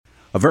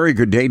A very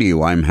good day to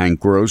you. I'm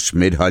Hank Gross,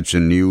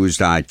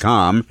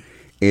 MidHudsonNews.com.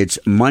 It's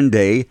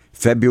Monday,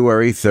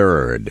 February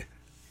 3rd.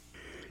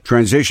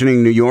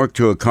 Transitioning New York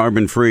to a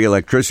carbon-free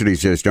electricity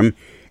system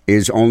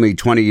is only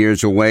 20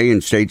 years away,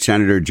 and State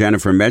Senator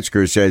Jennifer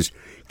Metzger says,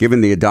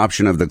 given the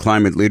adoption of the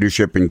Climate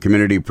Leadership and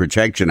Community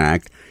Protection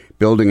Act,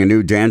 building a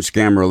new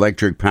Danskamer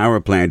electric power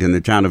plant in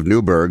the town of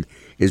Newburgh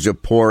is a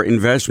poor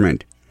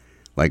investment.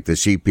 Like the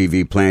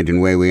CPV plant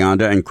in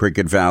Wawayanda and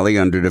Cricket Valley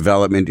under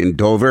development in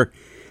Dover,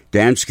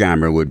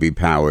 Danskamer would be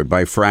powered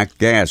by fracked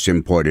gas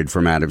imported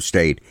from out of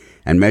state,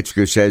 and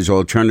Metzger says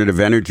alternative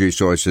energy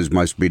sources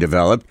must be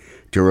developed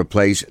to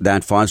replace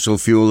that fossil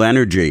fuel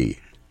energy.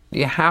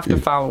 You have to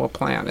follow a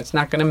plan. It's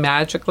not going to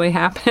magically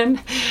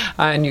happen,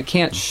 and you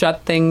can't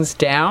shut things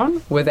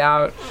down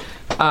without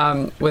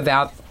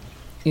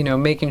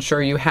making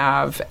sure you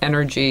have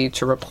energy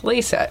to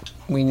replace it.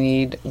 We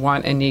need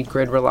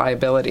grid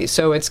reliability.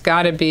 So it's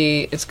got to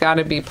be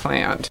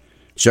planned.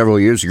 Several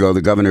years ago,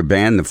 the governor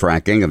banned the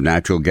fracking of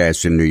natural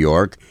gas in New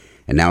York,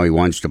 and now he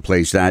wants to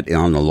place that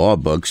on the law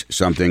books,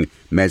 something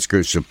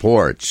Metzger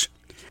supports.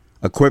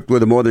 Equipped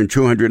with a more than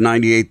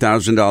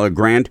 $298,000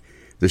 grant,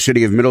 the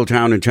city of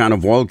Middletown and town of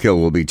Wallkill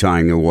will be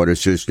tying their water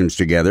systems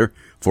together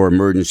for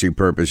emergency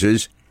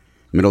purposes.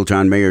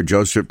 Middletown Mayor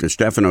Joseph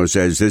DeStefano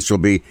says this will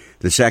be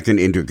the second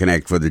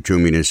interconnect for the two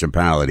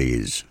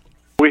municipalities.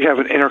 We have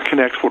an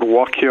interconnect with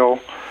Wallkill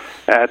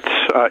at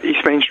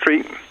East Main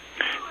Street,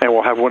 and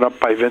we'll have one up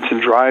by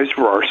Vincent Drives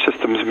where our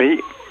systems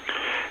meet.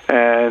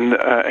 And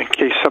in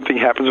case something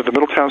happens with the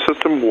Middletown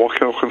system,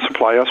 Wallkill can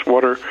supply us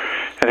water.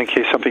 And in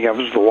case something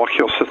happens with the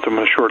Wallkill system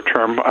in a short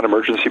term, on an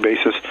emergency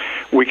basis,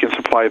 we can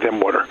supply them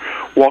water.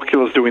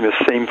 Wallkill is doing the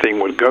same thing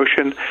with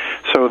Goshen.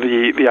 So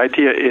the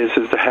idea is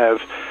to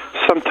have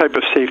some type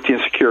of safety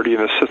and security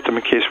in the system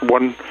in case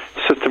one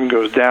system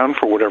goes down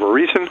for whatever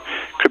reason. It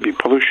could be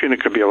pollution,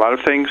 it could be a lot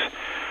of things.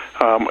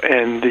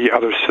 And the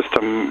other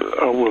system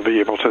will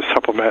be able to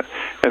supplement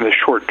in the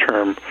short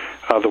term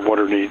the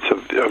water needs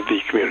of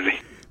the community.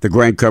 The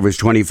grant covers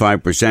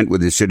 25%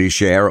 with the city's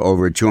share,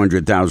 over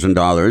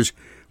 $200,000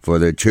 for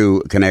the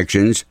two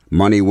connections.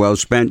 Money well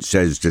spent,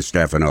 says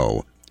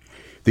DeStefano.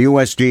 The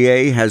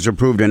USDA has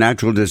approved a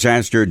natural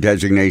disaster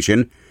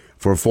designation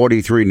for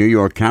 43 New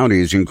York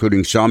counties,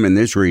 including some in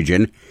this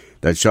region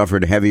that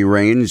suffered heavy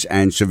rains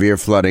and severe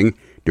flooding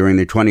during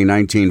the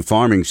 2019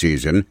 farming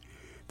season.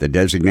 The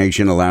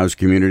designation allows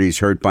communities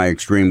hurt by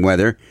extreme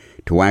weather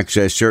to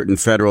access certain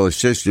federal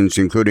assistance,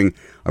 including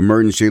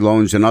emergency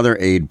loans and other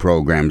aid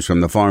programs from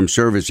the Farm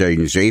Service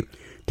Agency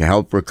to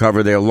help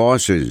recover their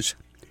losses.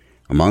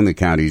 Among the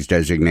counties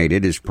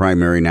designated as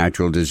primary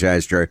natural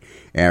disaster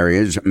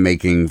areas,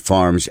 making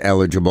farms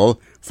eligible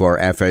for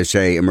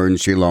FSA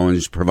emergency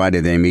loans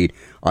provided they meet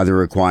other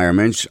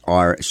requirements,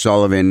 are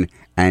Sullivan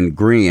and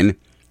Greene.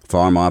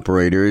 Farm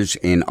operators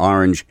in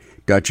Orange,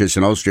 Dutchess,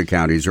 and Ulster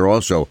counties are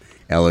also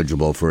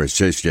eligible for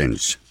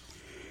assistance.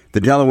 The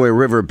Delaware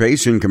River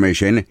Basin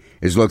Commission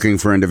is looking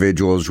for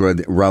individuals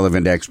with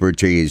relevant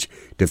expertise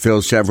to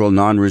fill several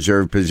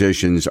non-reserved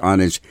positions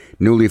on its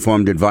newly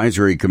formed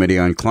advisory committee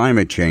on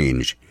climate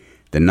change.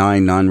 The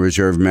 9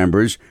 non-reserved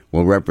members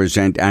will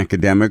represent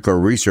academic or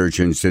research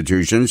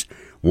institutions,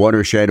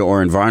 watershed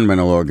or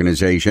environmental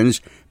organizations,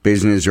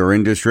 business or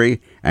industry,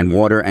 and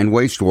water and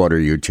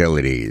wastewater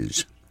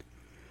utilities.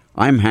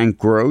 I'm Hank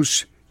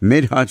Gross,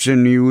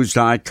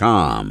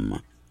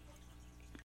 MidHudsonNews.com.